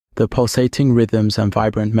The pulsating rhythms and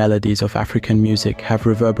vibrant melodies of African music have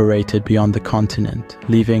reverberated beyond the continent,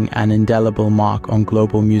 leaving an indelible mark on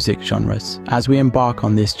global music genres. As we embark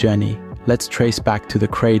on this journey, let's trace back to the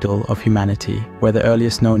cradle of humanity, where the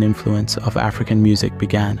earliest known influence of African music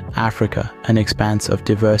began. Africa, an expanse of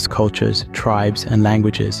diverse cultures, tribes, and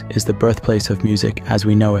languages, is the birthplace of music as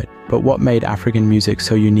we know it. But what made African music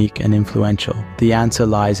so unique and influential? The answer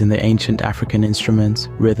lies in the ancient African instruments,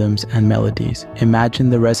 rhythms, and melodies. Imagine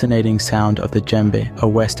the resonating sound of the djembe, a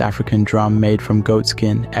West African drum made from goat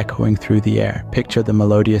skin echoing through the air. Picture the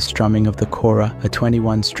melodious strumming of the kora, a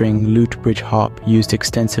 21-string lute bridge harp used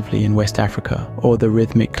extensively in West Africa, or the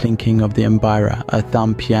rhythmic clinking of the mbira, a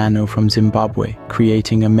thumb piano from Zimbabwe,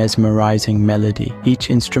 creating a mesmerizing melody. Each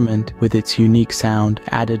instrument, with its unique sound,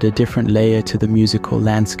 added a different layer to the musical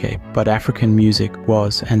landscape. But African music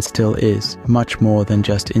was, and still is, much more than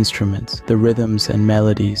just instruments. The rhythms and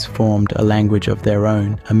melodies formed a language of their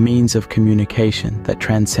own, a means of communication that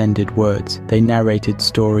transcended words. They narrated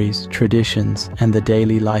stories, traditions, and the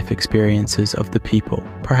daily life experiences of the people.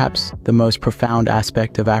 Perhaps the most profound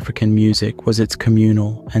aspect of African music was its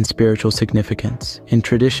communal and spiritual significance. In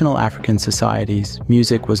traditional African societies,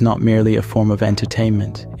 music was not merely a form of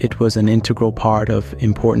entertainment. It was an integral part of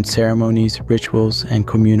important ceremonies, rituals, and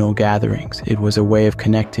communal gatherings. It was a way of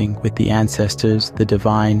connecting with the ancestors, the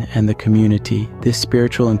divine, and the community. This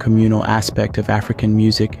spiritual and communal aspect of African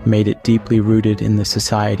music made it deeply rooted in the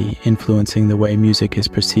society, influencing the way music is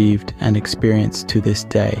perceived and experienced to this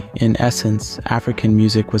day. In essence, African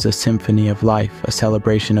music was a symphony of life, a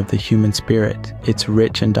celebration of the human spirit. Its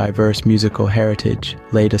rich and diverse musical heritage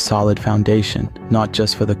laid a solid foundation, not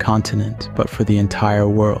just for the continent, but for the entire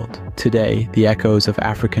world. Today, the echoes of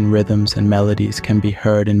African rhythms and melodies can be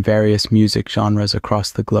heard in various music genres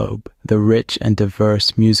across the globe. The rich and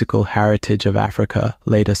diverse musical heritage of Africa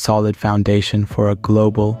laid a solid foundation for a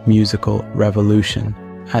global musical revolution.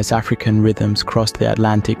 As African rhythms crossed the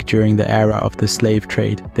Atlantic during the era of the slave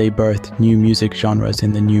trade, they birthed new music genres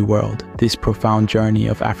in the New World. This profound journey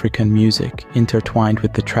of African music, intertwined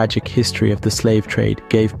with the tragic history of the slave trade,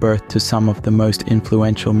 gave birth to some of the most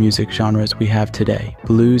influential music genres we have today.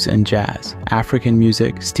 Blues and jazz. African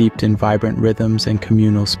music, steeped in vibrant rhythms and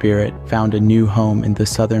communal spirit, found a new home in the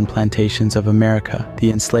southern plantations of America.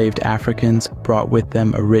 The enslaved Africans brought with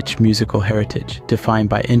them a rich musical heritage, defined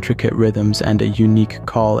by intricate rhythms and a unique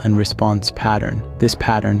call and response pattern. This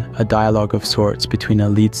pattern, a dialogue of sorts between a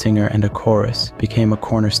lead singer and a chorus, became a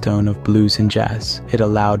cornerstone of blues and jazz. It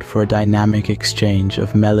allowed for a dynamic exchange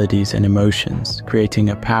of melodies and emotions, creating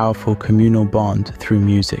a powerful communal bond through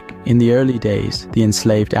music. In the early days, the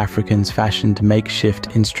enslaved Africans fashioned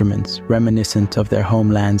makeshift instruments reminiscent of their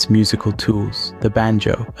homeland's musical tools. The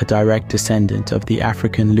banjo, a direct descendant of the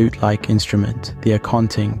African lute-like instrument, the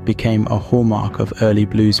akonting, became a hallmark of early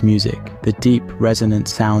blues music. The deep, resonant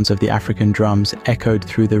sounds of the African drums echoed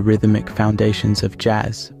through the rhythmic foundations of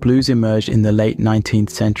jazz. Blues emerged in the late 19th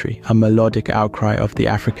century, a melodic outcry of the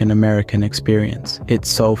African-American experience. Its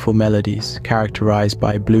soulful melodies, characterized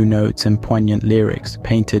by blue notes and poignant lyrics,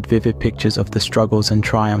 painted vivid pictures of the struggles and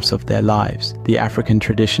triumphs of their lives. The African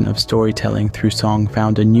tradition of storytelling through song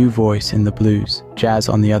found a new voice in the blues. Jazz,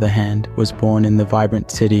 on the other hand, was born in the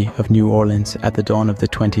vibrant city of New Orleans at the dawn of the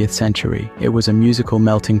 20th century. It was a musical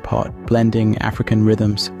melting pot, blending African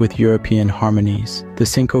rhythms with European harmonies. The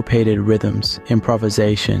syncopated rhythms,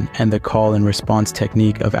 improvisation, and the call and response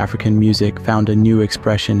technique of African music found a new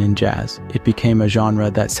expression in jazz. It became a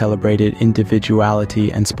genre that celebrated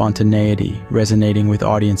individuality and spontaneity, resonating with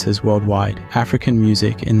audiences worldwide. African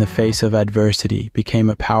music, in the face of adversity, became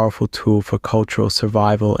a powerful tool for cultural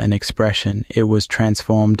survival and expression. It was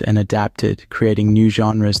transformed and adapted, creating new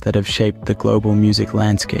genres that have shaped the global music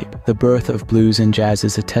landscape. The birth of blues and jazz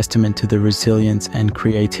is a testament to the resilience and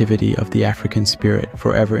creativity of the African spirit,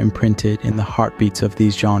 forever imprinted in the heartbeats of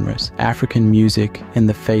these genres. African music, in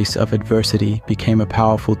the face of adversity, became a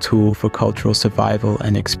powerful tool for cultural survival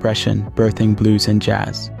and expression, birthing blues and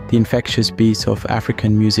jazz. The infectious beats of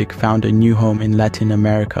African music found a new home in Latin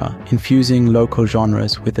America, infusing local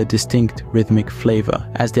genres with a distinct rhythmic flavor.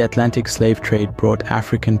 As the Atlantic slave trade brought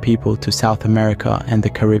African people to South America and the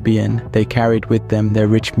Caribbean, they carried with them their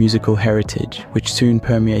rich musical heritage, which soon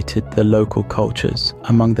permeated the local cultures.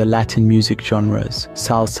 Among the Latin music genres,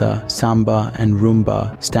 salsa, samba, and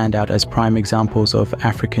rumba stand out as prime examples of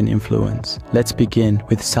African influence. Let's begin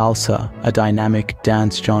with salsa, a dynamic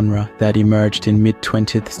dance genre that emerged in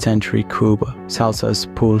mid-20th century Cuba. Salsa's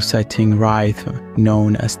pulsating rhythm,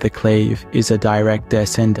 known as the clave, is a direct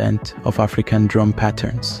descendant of African drum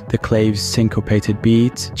patterns. The clave's syncopated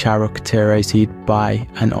beats, characterized by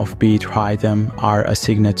an offbeat rhythm, are a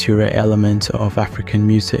signature element of African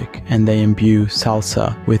music, and they imbue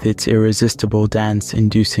salsa with its irresistible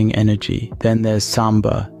dance-inducing energy. Then there's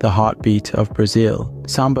samba, the heartbeat of Brazil.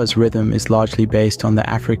 Samba's rhythm is largely based on the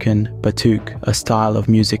African batuque, a style of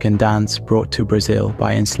music and dance brought to Brazil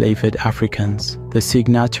by enslaved Africans. The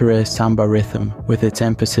signature samba rhythm, with its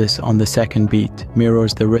emphasis on the second beat,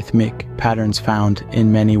 mirrors the rhythmic patterns found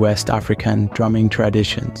in many West African drumming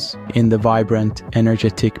traditions. In the vibrant,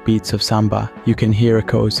 energetic beats of samba, you can hear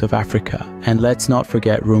echoes of Africa. And let's not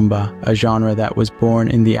forget rumba, a genre that was born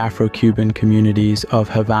in the Afro-Cuban communities of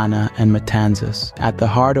Havana and Matanzas. At the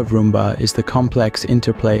heart of rumba is the complex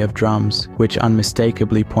interplay of drums, which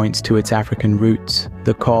unmistakably points to its African roots.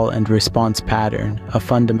 The call and response pattern, a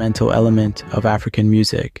fundamental element of African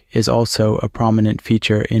music, is also a prominent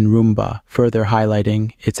feature in rumba, further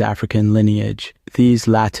highlighting its African lineage. These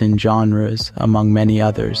Latin genres, among many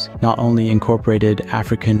others, not only incorporated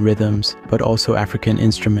African rhythms, but also African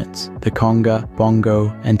instruments. The conga, bongo,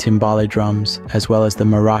 and timbale drums, as well as the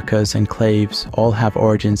maracas and claves, all have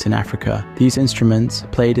origins in Africa. These instruments,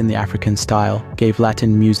 played in the African style, gave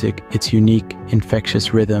Latin music its unique,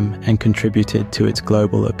 infectious rhythm and contributed to its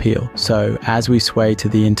global appeal. So, as we sway to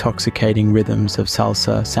the intoxicating rhythms of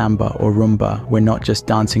salsa, samba, or rumba, we're not just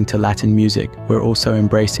dancing to Latin music, we're also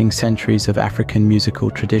embracing centuries of African musical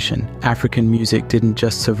tradition. African music didn't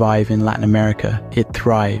just survive in Latin America, it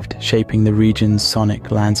thrived, shaping the region's sonic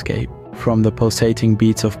landscape. From the pulsating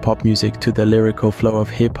beats of pop music to the lyrical flow of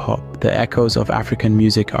hip-hop, the echoes of African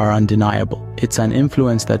music are undeniable. It's an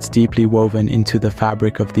influence that's deeply woven into the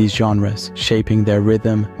fabric of these genres, shaping their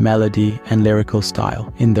rhythm, melody, and lyrical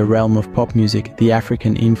style. In the realm of pop music, the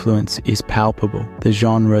African influence is palpable. The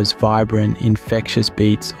genre's vibrant, infectious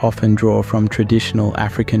beats often draw from traditional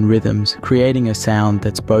African rhythms, creating a sound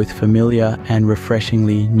that's both familiar and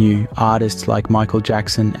refreshingly new. Artists like Michael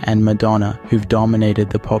Jackson and Madonna, who've dominated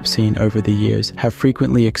the pop scene over the years, have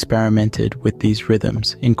frequently experimented with these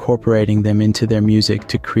rhythms, incorporating them into their music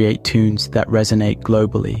to create tunes that resonate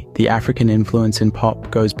globally. The African influence in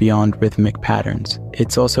pop goes beyond rhythmic patterns.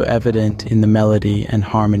 It's also evident in the melody and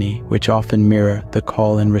harmony, which often mirror the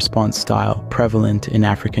call and response style prevalent in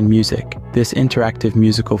African music. This interactive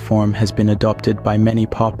musical form has been adopted by many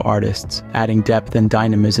pop artists, adding depth and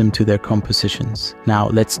dynamism to their compositions. Now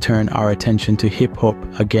let's turn our attention to hip-hop,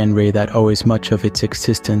 a genre that owes much of its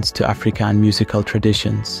existence to African musical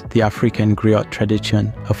traditions. The African griot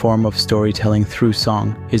tradition, a form of storytelling through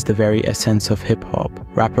song, is the very essence of hip-hop.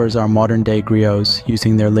 Rappers are modern-day griots,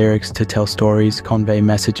 using their lyrics to tell stories, convey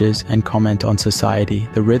messages, and comment on society.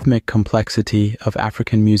 The rhythmic complexity of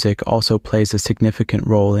African music also plays a significant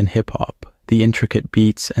role in hip-hop. The intricate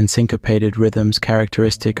beats and syncopated rhythms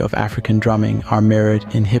characteristic of African drumming are mirrored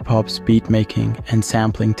in hip-hop's beat-making and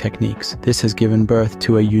sampling techniques. This has given birth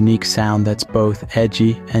to a unique sound that's both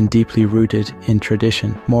edgy and deeply rooted in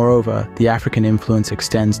tradition. Moreover, the African influence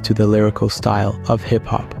extends to the lyrical style of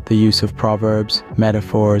hip-hop. The use of proverbs,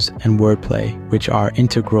 metaphors, and wordplay, which are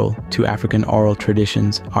integral to African oral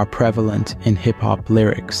traditions, are prevalent in hip-hop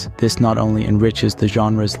lyrics. This not only enriches the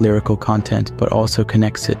genre's lyrical content, but also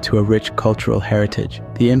connects it to a rich cultural heritage.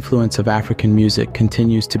 The influence of African music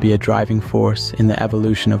continues to be a driving force in the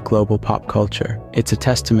evolution of global pop culture. It's a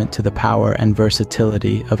testament to the power and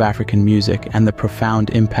versatility of African music and the profound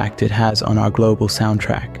impact it has on our global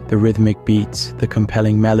soundtrack. The rhythmic beats, the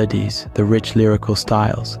compelling melodies, the rich lyrical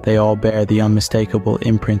styles, they all bear the unmistakable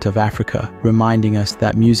imprint of Africa, reminding us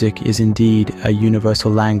that music is indeed a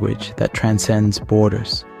universal language that transcends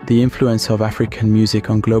borders. The influence of African music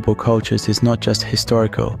on global cultures is not just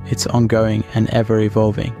historical, it's ongoing and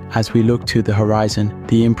ever-evolving. As we look to the horizon,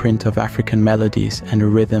 the imprint of African melodies and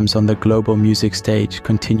rhythms on the global music stage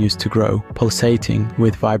continues to grow, pulsating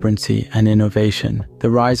with vibrancy and innovation. The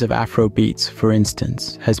rise of Afrobeats, for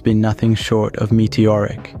instance, has been nothing short of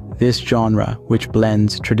meteoric. This genre, which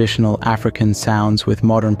blends traditional African sounds with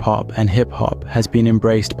modern pop and hip-hop, has been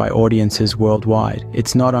embraced by audiences worldwide.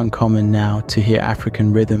 It's not uncommon now to hear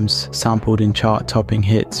African rhythms sampled in chart-topping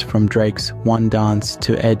hits, from Drake's One Dance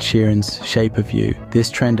to Ed Sheeran's Shape of You.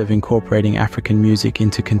 This trend of incorporating African music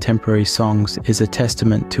into contemporary songs is a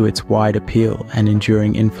testament to its wide appeal and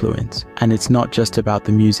enduring influence. And it's not just about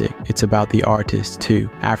the music, it's about the artists too.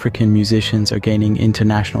 African musicians are gaining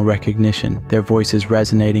international recognition, their voices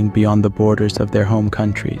resonating beyond the borders of their home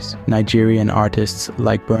countries. Nigerian artists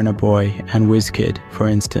like Burna Boy and Wizkid, for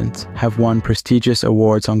instance, have won prestigious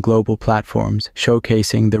awards on global platforms,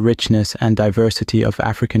 showcasing the richness and diversity of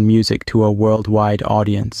African music to a worldwide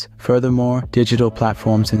audience. Furthermore, digital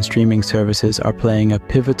platforms and streaming services are playing a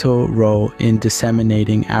pivotal role in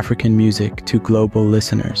disseminating African music to global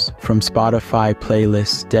listeners. From Spotify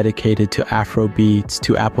playlists dedicated to Afrobeats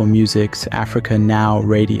to Apple Music's Africa Now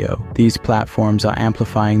radio, these platforms are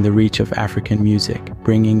amplifying the reach of African music,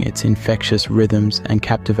 bringing its infectious rhythms and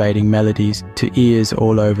captivating melodies to ears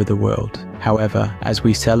all over the world. However, as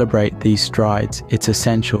we celebrate these strides, it's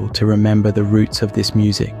essential to remember the roots of this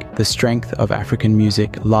music. The strength of African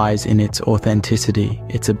music lies in its authenticity,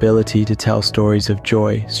 its ability to tell stories of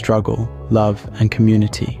joy, struggle, love, and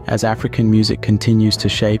community. As African music continues to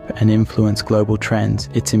shape and influence global trends,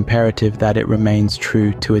 it's imperative that it remains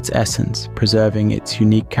true to its essence, preserving its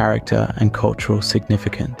unique character and cultural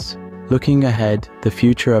significance. Looking ahead, the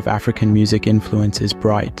future of African music influence is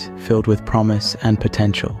bright, filled with promise and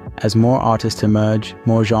potential. As more artists emerge,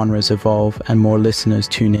 more genres evolve, and more listeners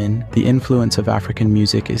tune in, the influence of African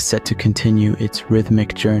music is set to continue its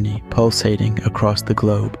rhythmic journey, pulsating across the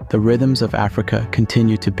globe. The rhythms of Africa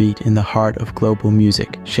continue to beat in the heart of global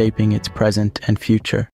music, shaping its present and future.